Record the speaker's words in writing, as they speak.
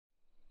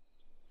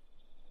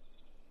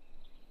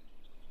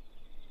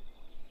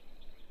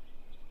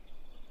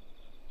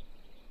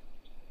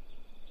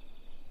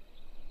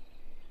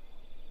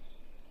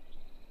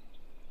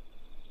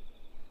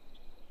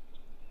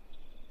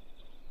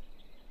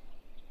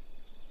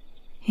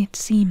It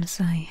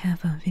seems I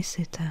have a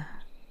visitor.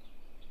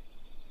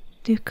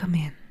 Do come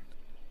in,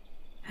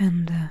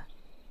 and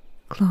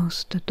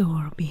close the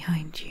door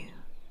behind you.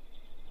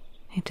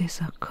 It is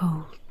a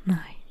cold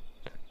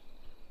night.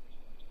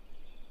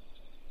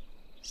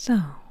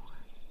 So,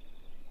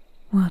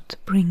 what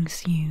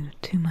brings you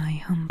to my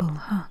humble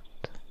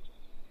hut?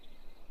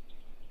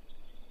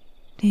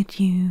 Did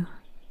you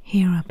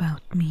hear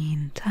about me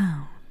in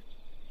town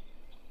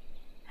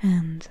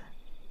and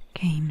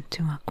came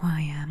to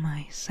acquire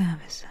my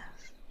services?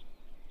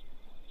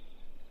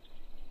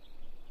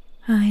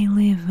 I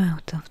live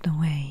out of the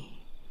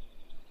way,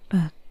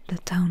 but the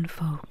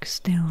townfolk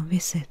still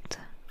visit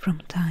from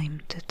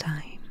time to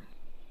time.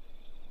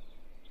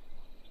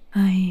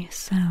 I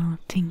sell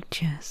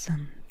tinctures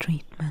and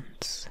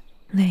treatments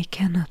they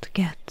cannot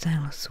get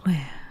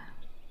elsewhere.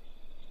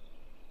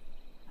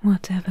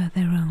 Whatever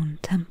their own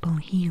temple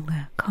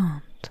healer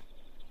can't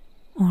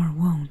or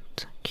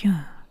won't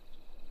cure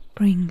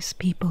brings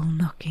people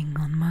knocking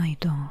on my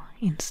door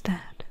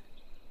instead.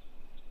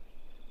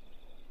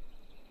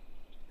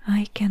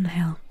 I can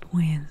help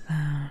with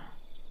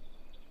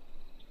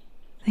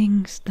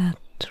things that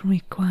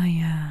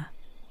require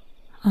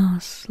a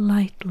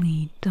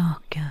slightly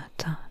darker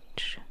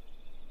touch.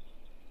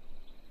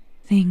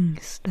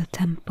 Things the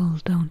temple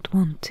don't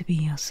want to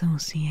be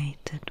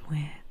associated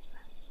with.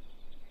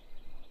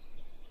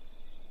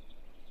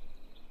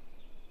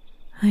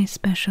 I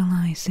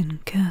specialize in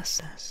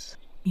curses,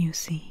 you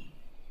see.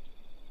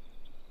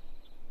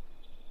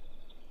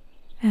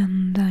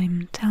 And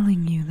I'm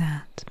telling you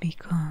that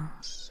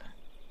because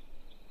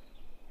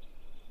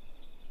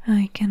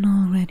I can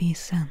already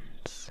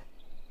sense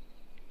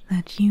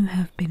that you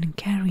have been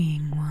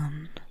carrying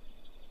one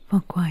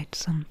for quite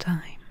some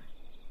time.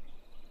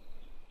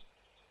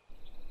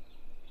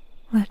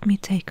 Let me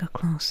take a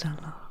closer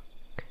look.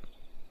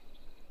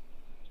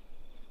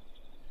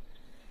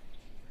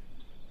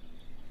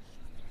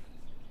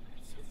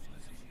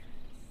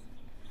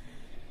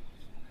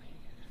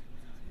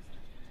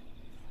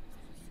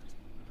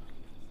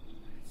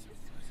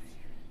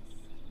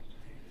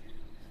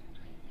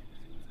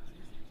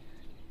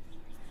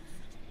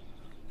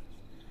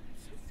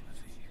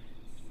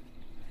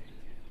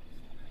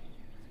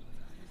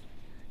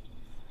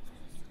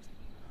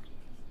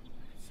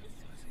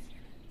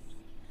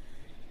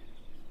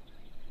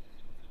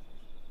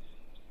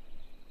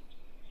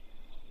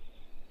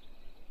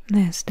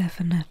 There's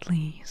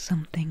definitely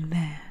something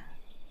there.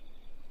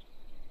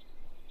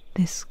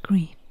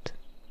 Discreet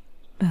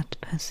but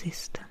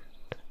persistent.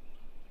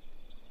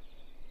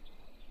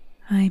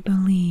 I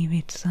believe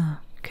it's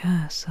a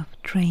curse of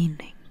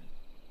training.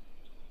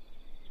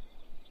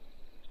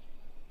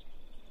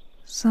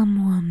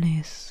 Someone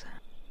is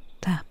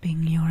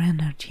tapping your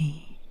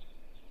energy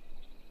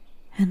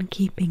and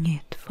keeping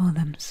it for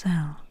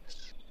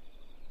themselves.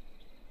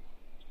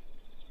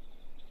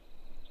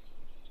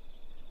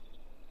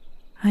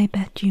 I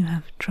bet you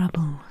have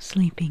trouble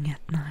sleeping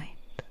at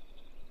night,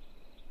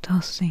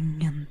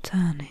 tossing and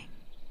turning,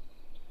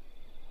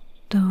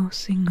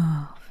 dozing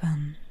off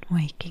and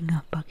waking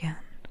up again,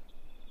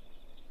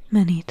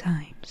 many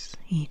times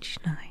each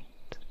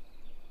night.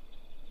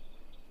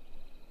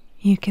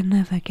 You can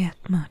never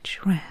get much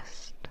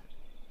rest.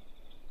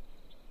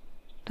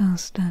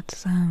 Does that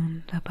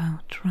sound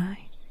about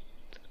right?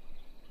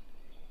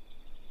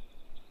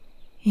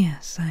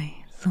 Yes,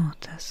 I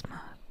thought as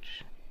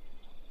much.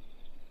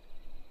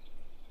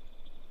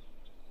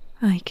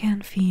 I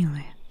can feel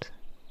it,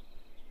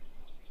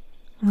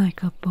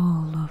 like a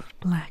ball of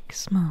black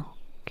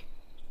smoke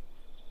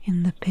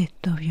in the pit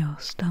of your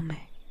stomach.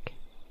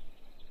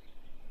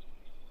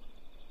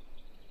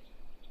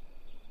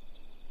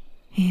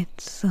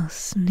 It's a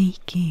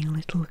sneaky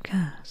little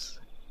curse,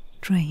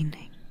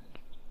 draining.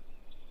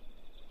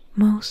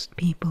 Most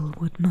people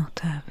would not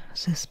have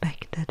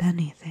suspected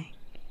anything.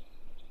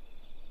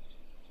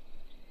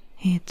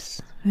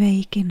 It's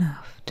vague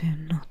enough to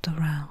not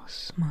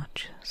arouse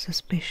much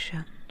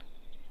suspicion.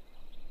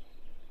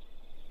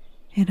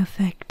 It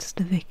affects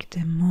the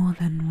victim more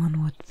than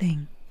one would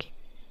think.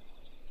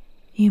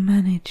 You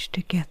manage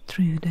to get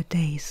through the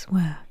day's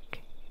work,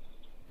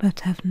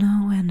 but have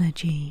no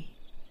energy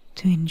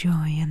to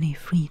enjoy any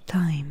free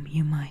time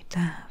you might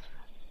have.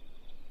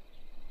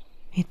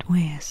 It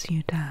wears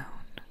you down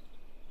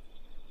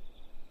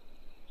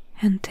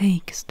and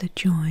takes the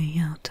joy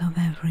out of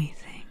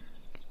everything.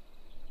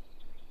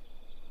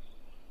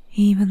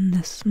 Even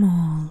the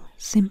small,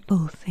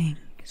 simple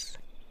things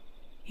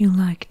you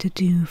like to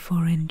do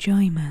for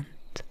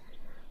enjoyment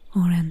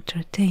or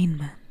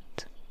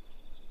entertainment.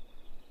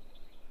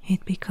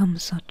 It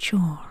becomes a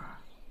chore,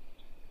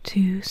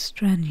 too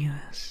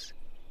strenuous,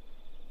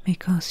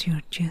 because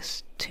you're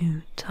just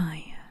too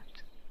tired.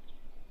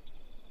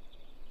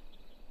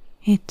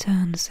 It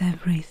turns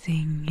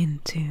everything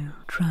into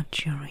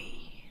drudgery.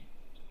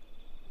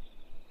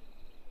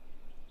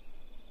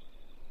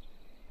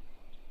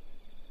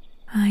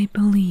 I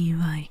believe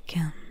I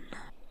can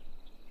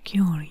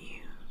cure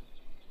you,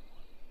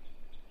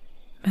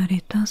 but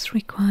it does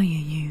require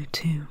you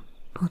to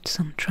put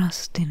some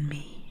trust in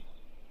me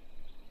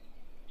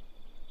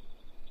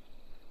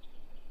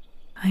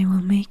I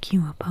will make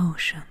you a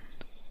potion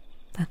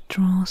that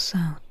draws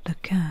out the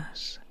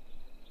curse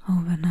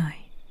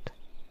overnight,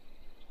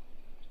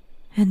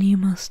 and you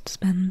must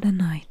spend the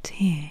night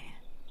here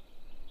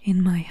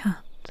in my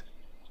hut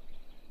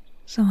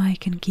so I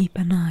can keep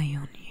an eye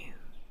on you.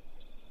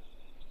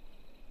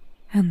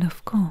 And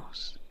of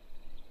course,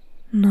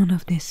 none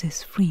of this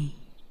is free,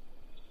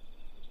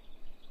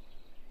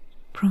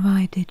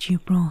 provided you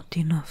brought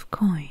enough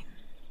coin.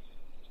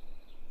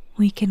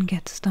 We can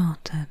get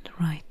started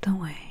right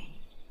away.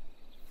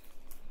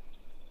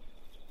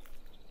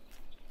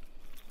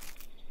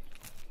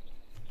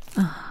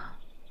 Ah,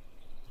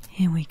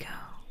 here we go.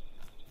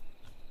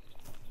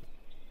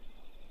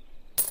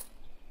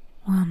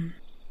 1,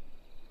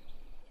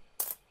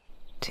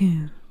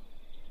 2,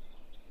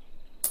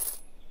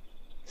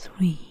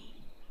 3,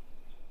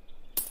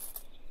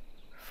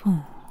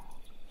 4.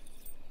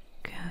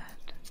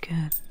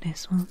 Good,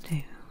 this will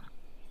do.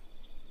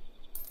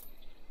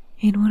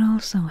 It would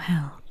also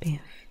help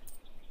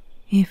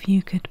if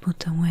you could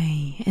put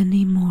away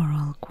any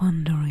moral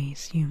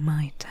quandaries you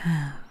might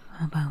have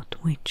about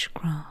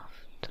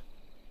witchcraft.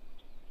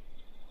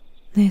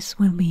 This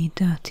will be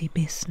dirty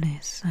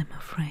business, I'm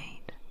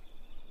afraid.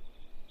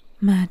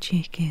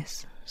 Magic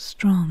is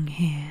strong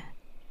here,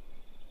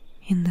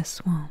 in the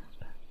swamp.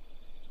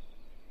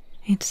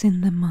 It's in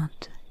the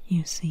mud,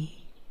 you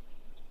see.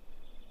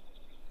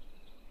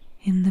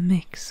 In the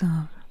mix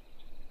of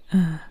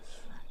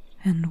earth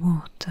and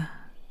water.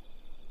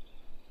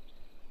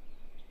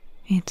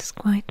 It's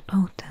quite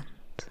potent.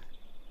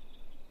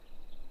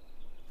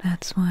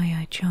 That's why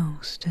I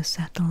chose to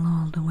settle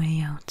all the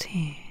way out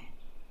here.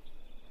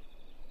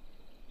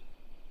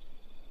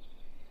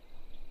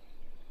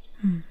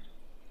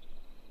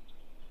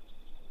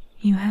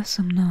 You have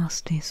some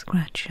nasty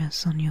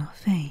scratches on your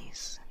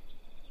face.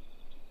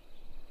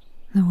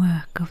 The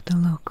work of the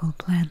local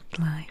plant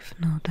life,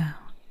 no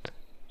doubt.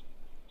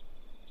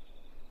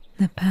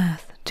 The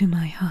path to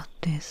my hut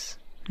is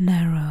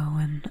narrow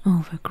and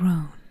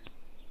overgrown,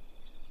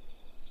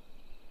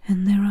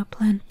 and there are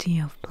plenty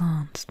of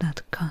plants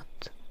that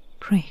cut,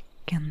 prick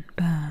and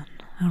burn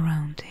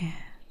around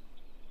here.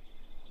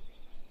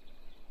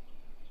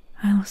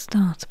 I'll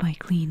start by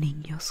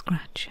cleaning your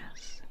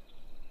scratches.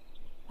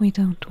 We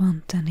don't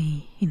want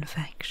any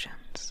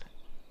infections.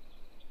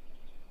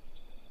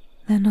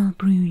 Then I'll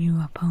brew you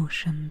a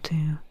potion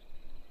to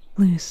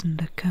loosen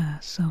the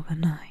curse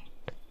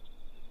overnight,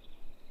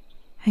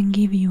 and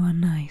give you a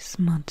nice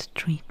mud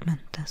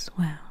treatment as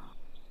well,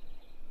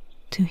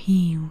 to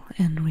heal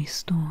and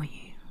restore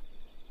you.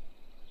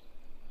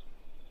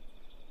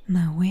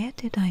 Now where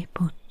did I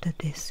put the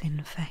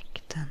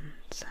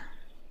disinfectant?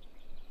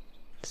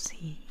 Let's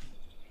see.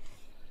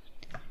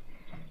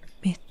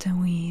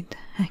 Bitterweed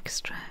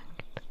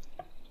extract,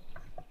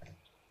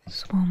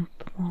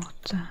 swamp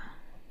water,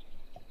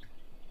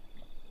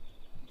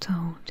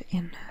 toad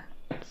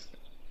innards,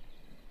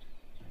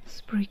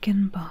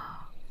 spriggan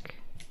bark,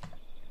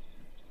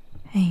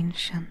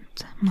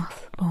 ancient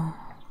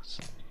mothballs.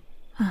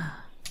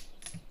 Ah,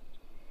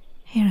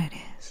 here it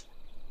is.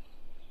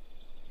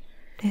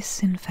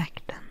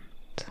 Disinfectant.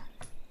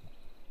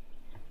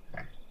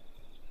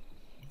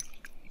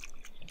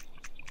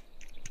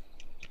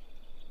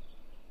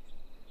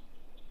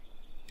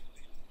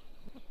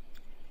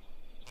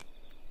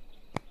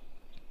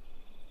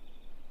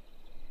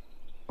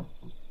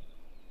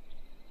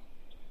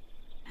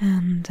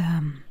 And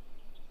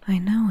I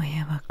know I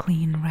have a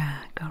clean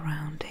rag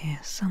around here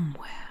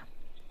somewhere.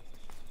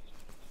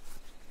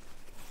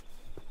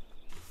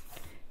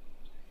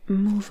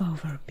 Move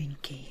over,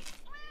 Pinky.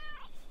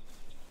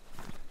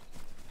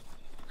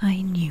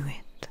 I knew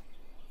it.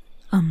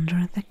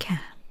 Under the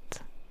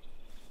cat.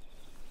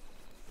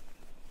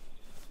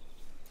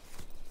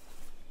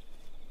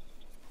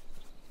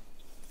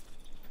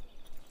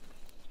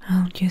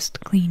 I'll just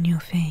clean your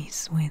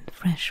face with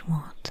fresh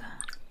water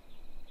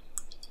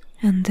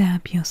and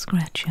dab your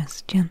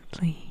scratches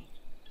gently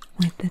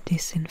with the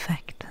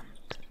disinfectant.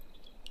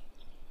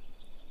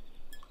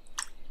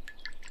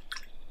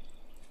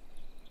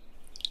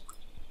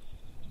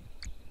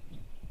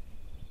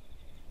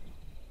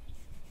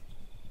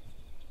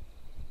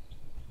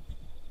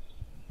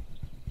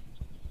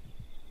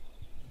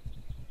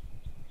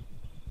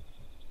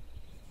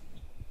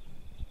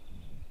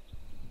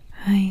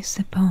 I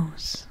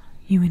suppose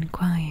you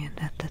inquired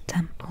at the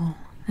temple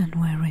and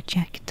were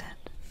rejected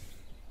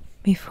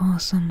before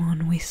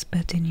someone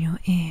whispered in your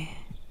ear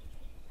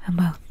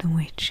about the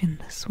witch in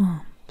the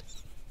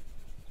swamps.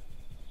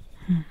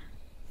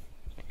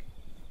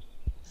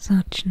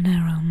 Such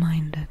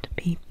narrow-minded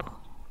people.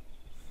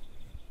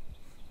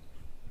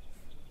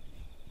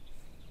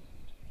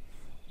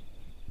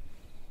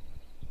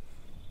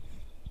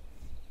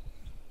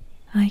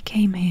 I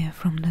came here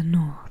from the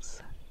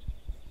north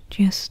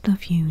just a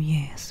few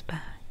years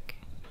back.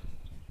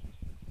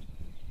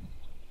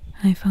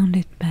 I found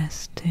it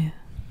best to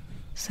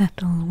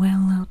settle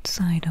well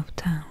outside of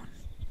town,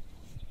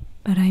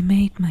 but I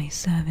made my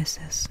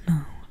services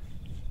known.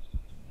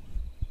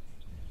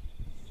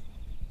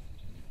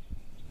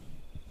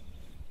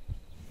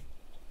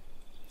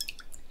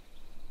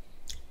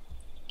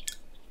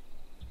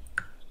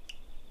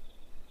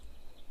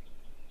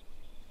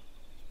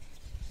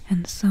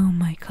 and so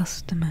my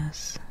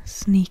customers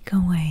sneak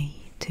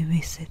away to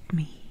visit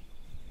me,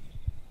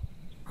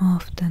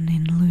 often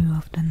in lieu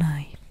of the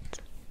night,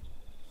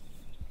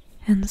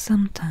 and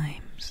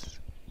sometimes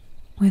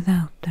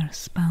without their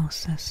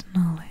spouse's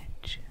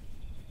knowledge.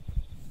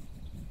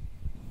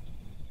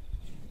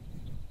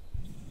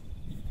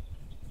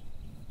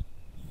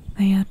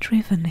 They are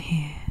driven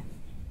here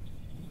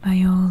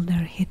by all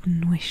their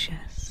hidden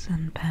wishes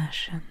and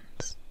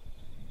passions,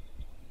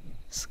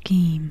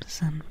 schemes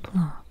and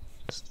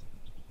plots,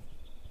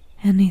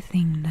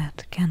 anything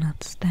that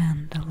cannot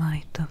stand the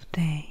light of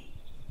day,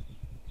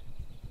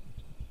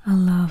 a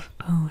love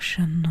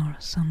potion or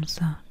some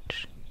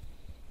such,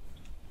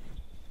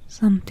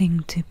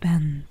 something to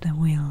bend the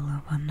will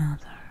of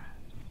another,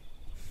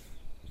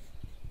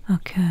 a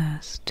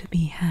curse to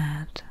be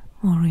had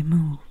or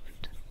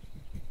removed,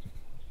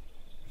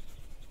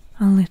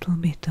 a little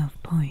bit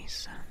of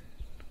poison,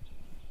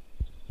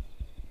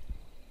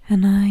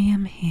 and I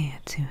am here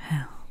to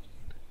help.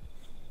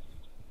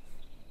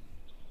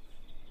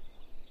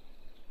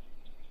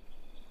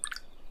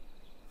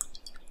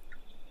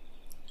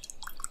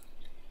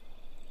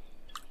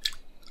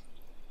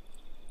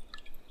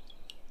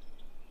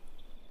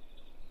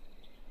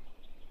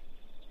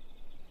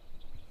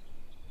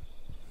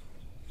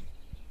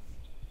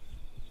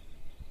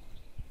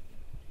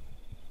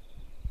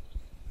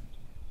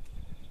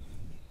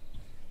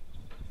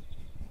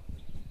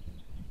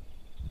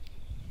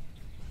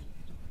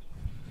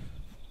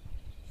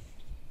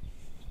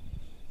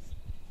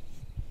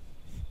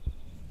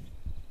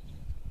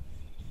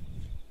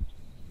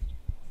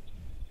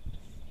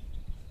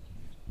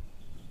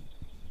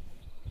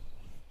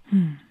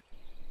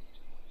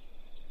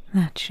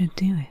 That should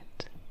do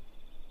it.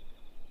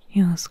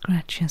 Your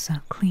scratches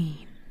are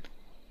clean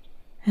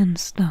and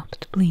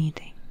stopped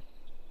bleeding.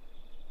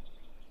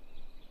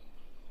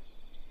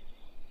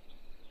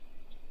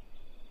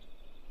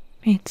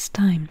 It's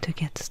time to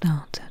get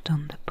started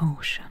on the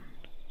potion.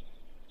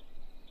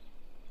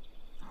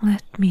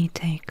 Let me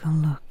take a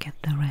look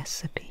at the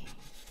recipe.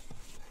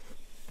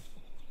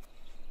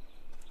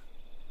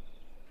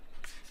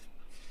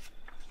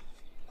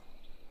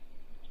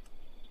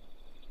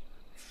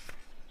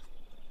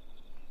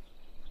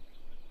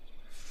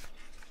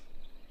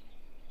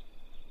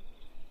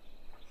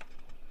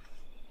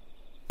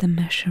 The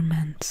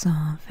measurements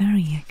are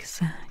very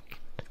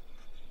exact.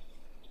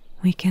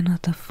 We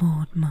cannot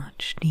afford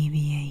much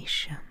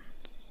deviation.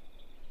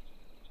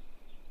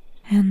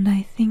 And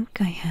I think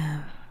I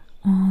have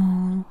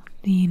all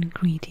the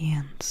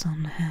ingredients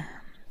on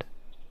hand.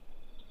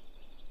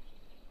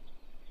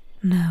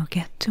 Now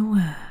get to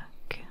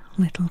work,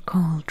 little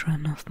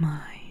cauldron of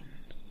mine.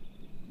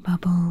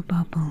 Bubble,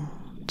 bubble,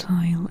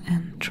 toil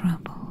and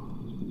trouble.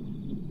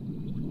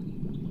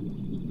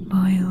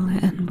 Boil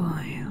and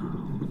boil,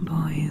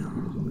 boil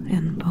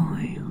and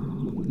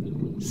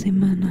boil.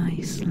 Simmer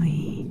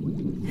nicely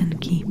and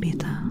keep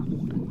it up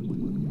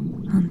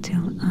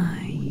until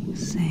I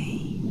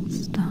say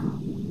stop.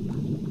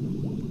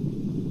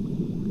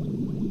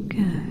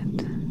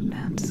 Good,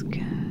 that's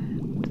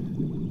good.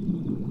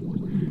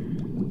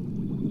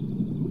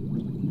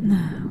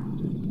 Now,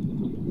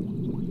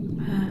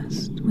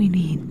 first we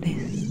need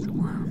this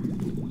one.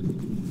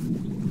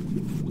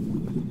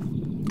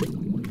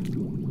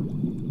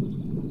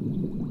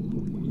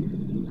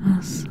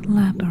 A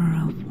slabber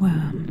of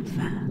worm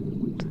fat.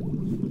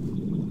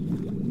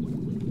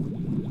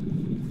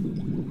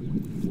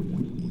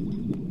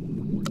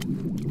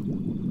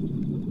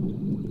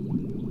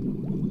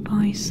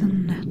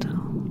 Poison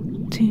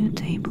nettle, 2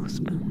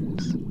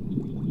 tablespoons.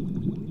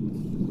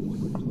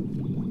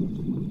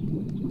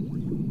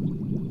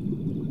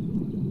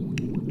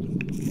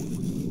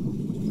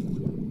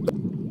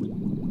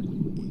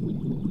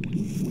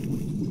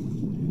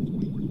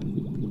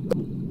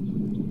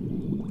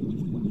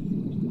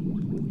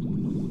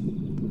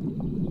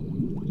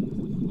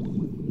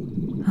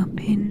 A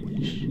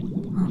pinch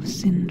of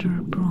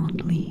cinder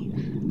broadleaf.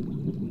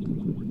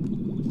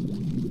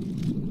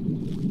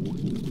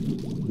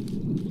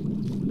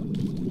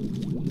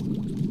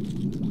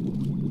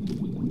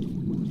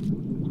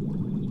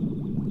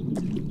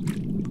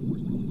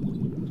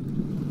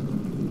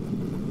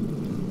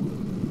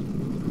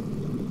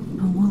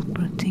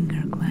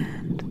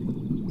 Gland,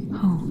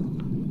 whole.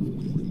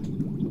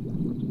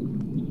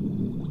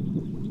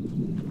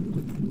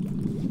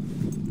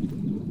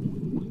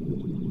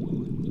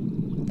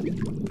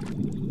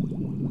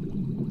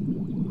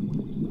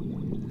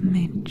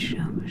 Midge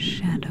of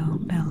shadow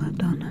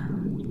belladonna.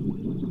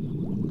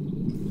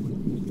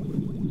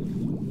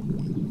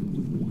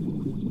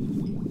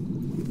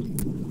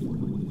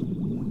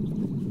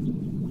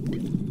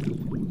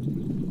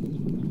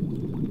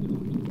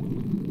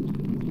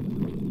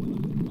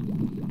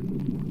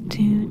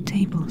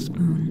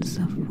 Tablespoons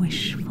of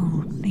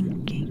wishful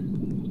thinking.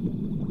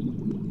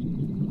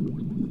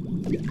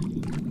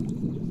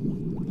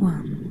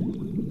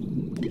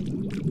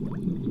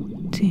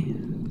 1, 2,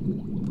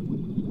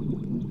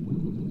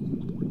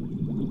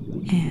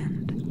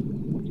 and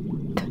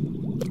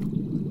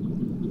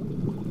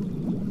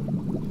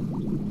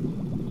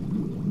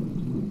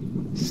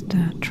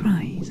Stir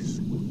thrice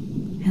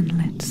and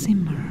let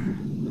simmer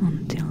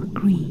until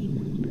green.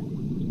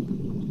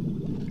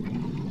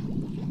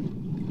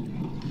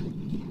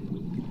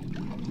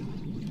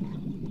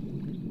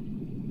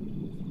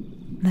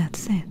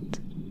 That's it.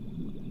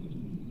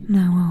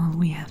 Now all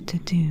we have to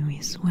do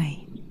is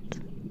wait.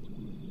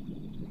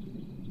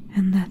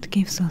 And that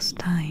gives us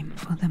time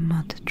for the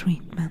mud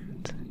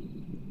treatment.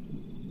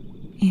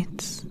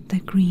 It's the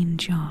green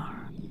jar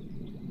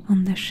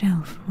on the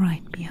shelf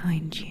right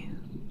behind you.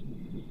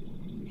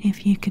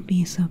 If you could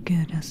be so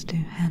good as to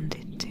hand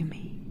it to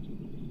me.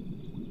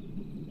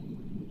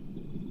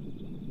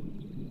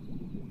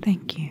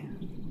 Thank you.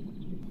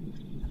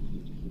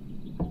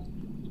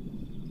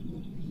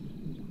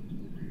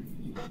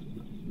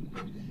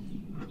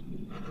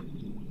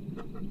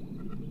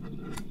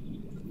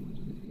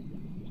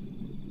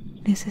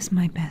 This is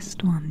my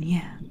best one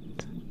yet.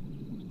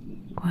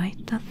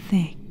 Quite a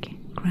thick,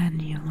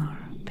 granular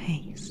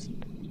paste.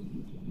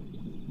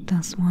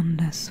 Does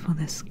wonders for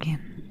the skin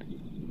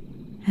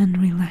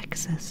and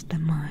relaxes the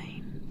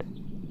mind.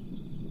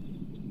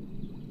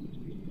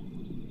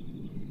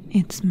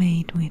 It's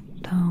made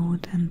with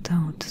toad and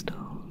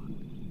toadstool,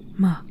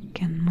 muck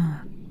and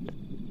mud,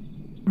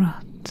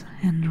 rot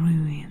and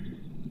ruin.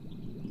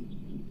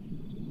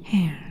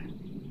 Here,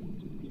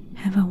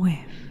 have a whiff.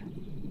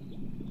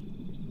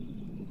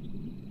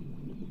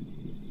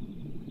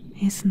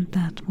 Isn't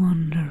that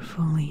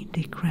wonderfully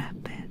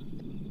decrepit?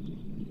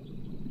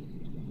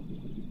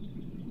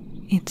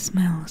 It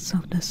smells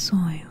of the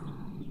soil.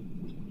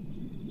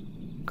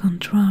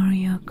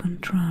 Contrario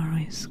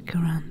contraris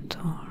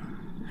curantur,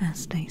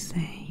 as they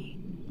say.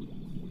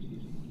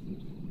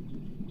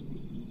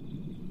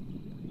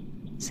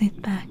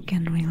 Sit back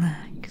and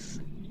relax,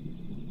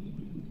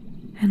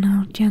 and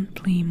I'll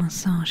gently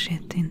massage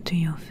it into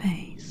your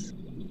face.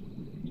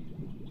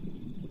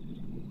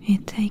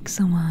 It takes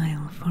a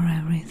while for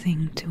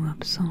everything to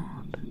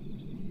absorb.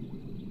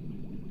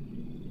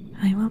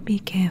 I will be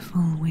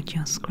careful with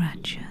your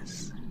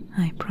scratches,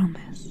 I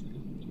promise.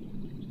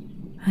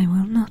 I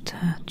will not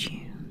hurt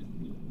you.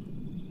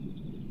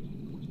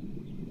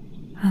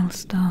 I'll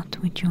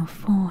start with your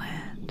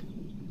forehead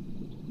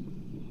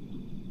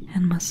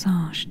and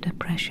massage the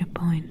pressure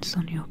points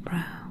on your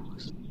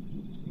brows.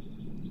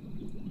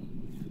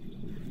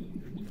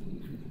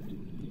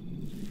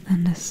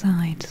 Then the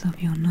sides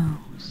of your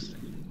nose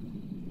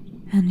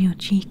and your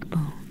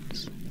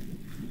cheekbones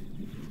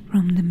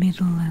from the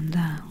middle and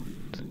out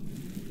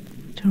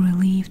to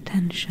relieve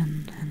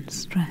tension and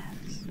stress.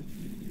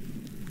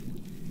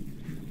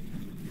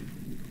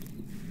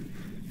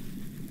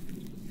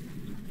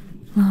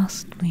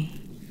 Lastly,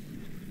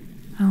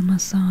 I'll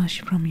massage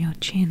from your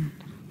chin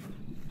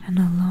and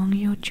along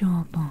your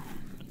jawbone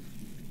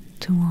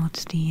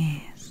towards the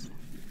ears.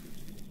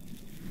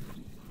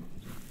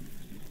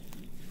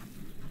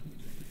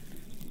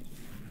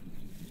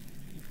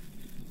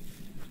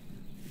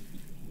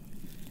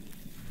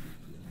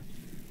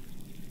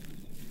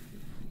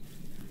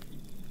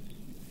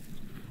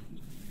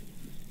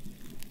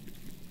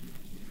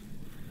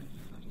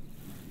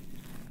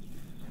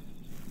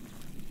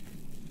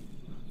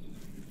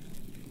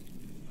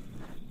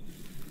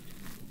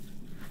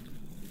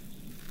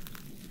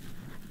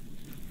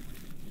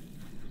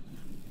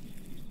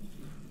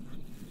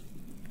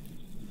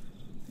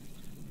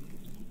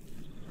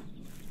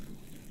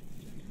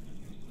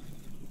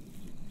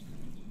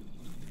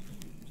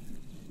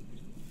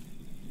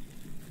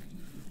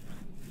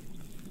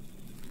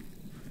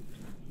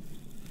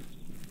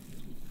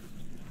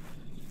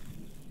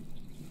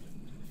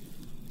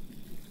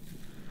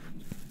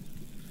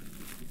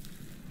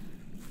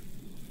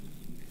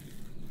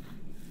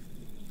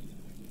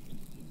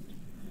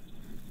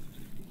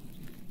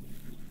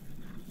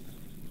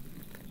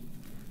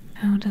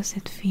 How does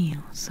it feel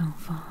so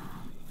far?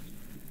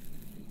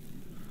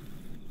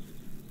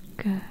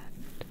 Good.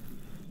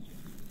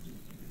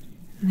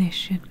 This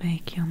should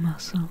make your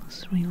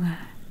muscles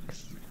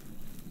relax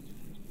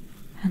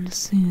and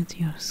soothe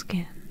your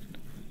skin.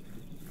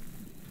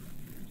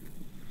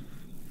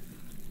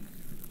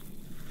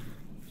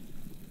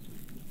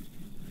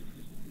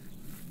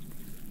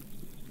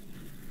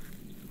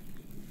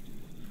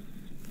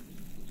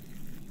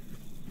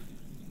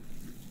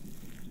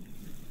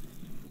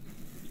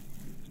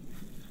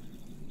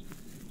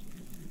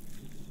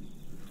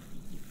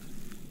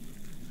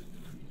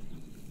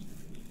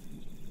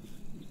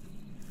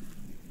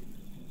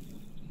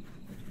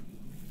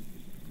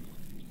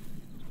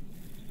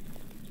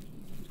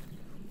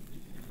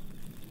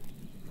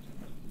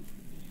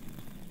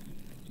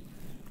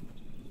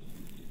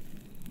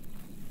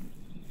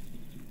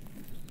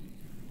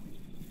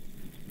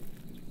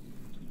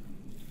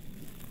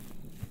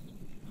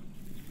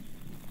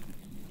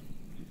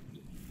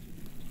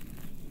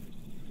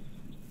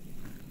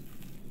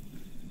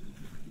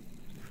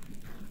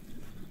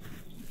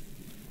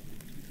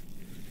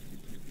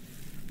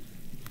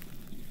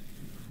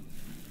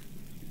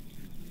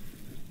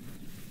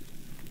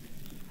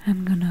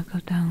 I'm gonna go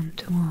down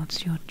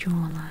towards your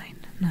jawline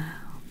now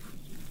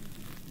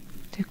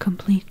to to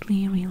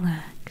completely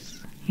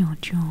relax your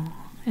jaw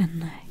and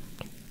neck.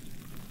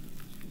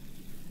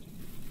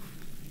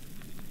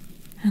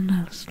 And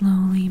I'll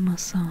slowly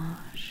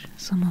massage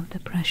some of the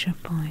pressure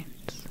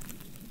points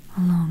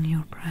along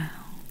your brow.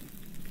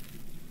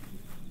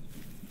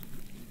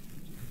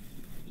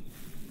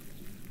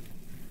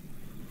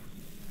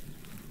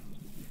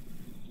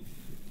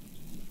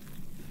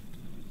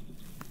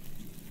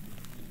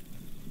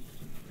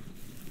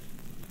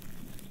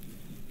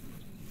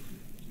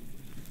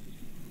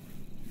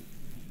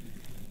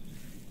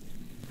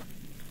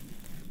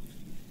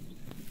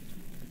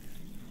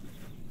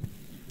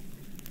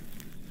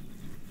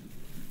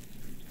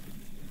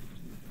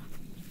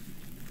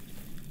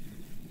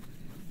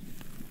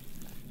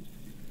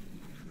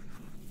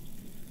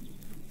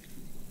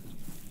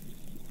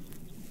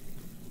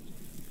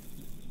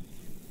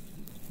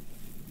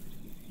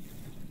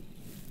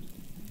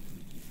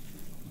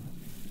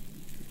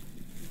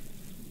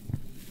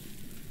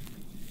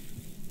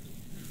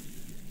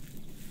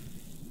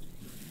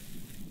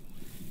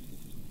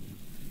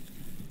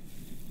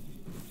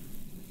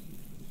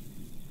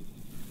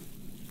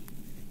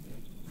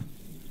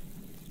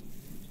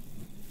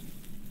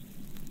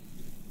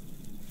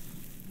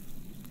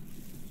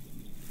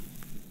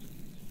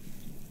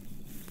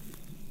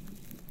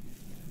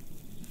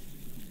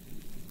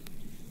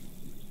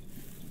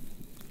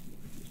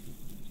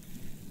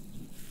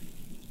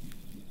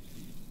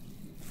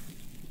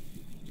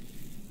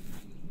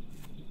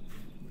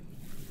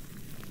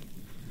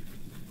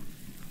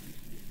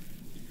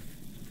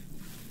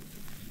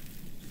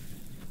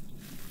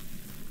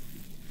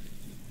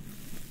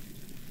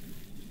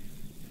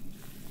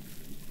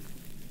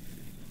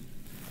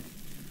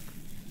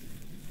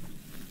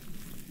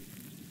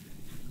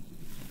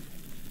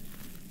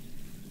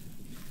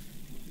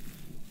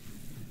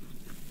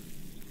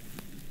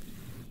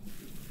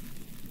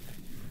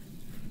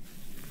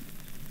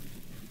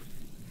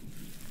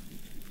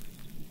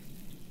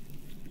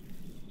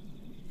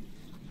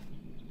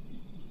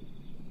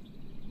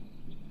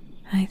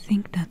 I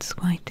think that's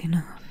quite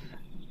enough.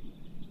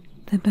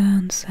 The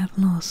burns have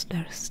lost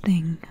their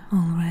sting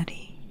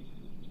already,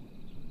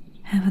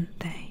 haven't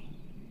they?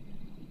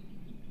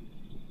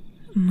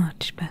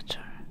 Much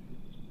better.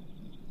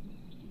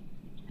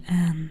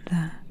 And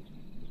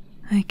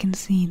I can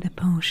see the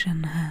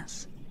potion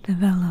has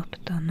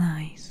developed a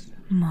nice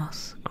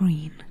moss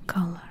green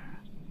color.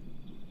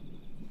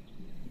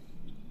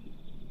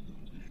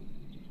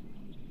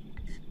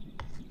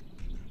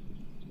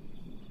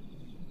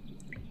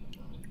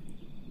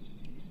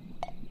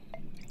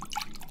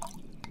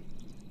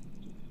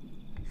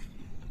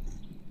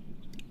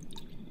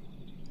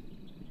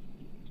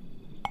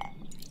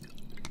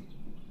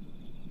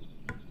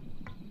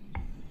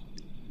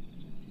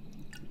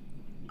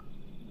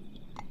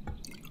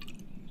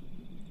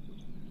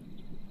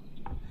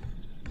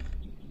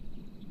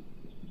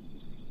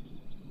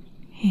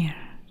 Here,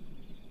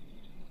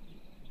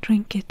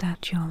 drink it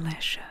at your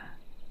leisure,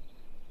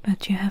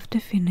 but you have to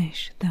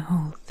finish the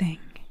whole thing.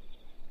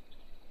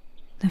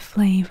 The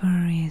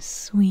flavor is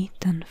sweet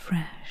and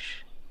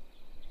fresh.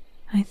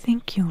 I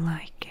think you'll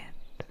like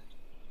it.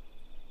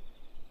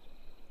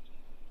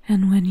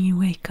 And when you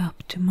wake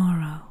up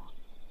tomorrow,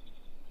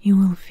 you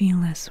will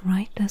feel as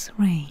right as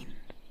rain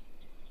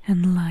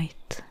and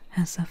light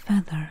as a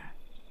feather.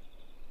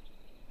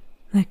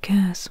 The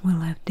curse will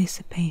have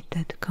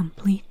dissipated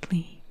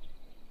completely,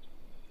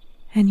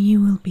 and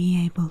you will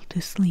be able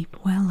to sleep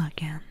well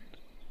again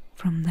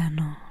from then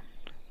on.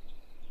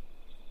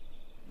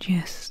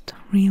 Just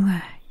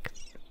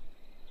relax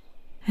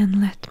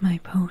and let my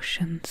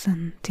potions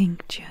and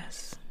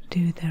tinctures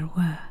do their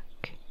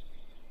work.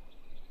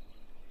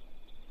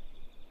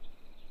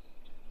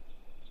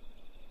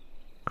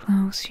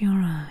 Close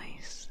your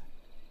eyes,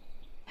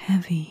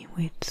 heavy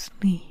with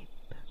sleep.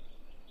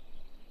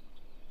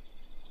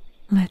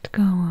 Let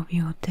go of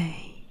your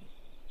day,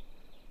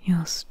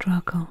 your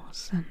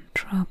struggles and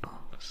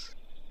troubles,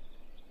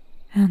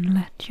 and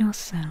let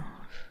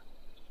yourself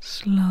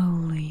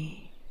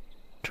slowly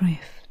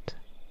drift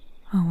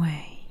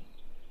away.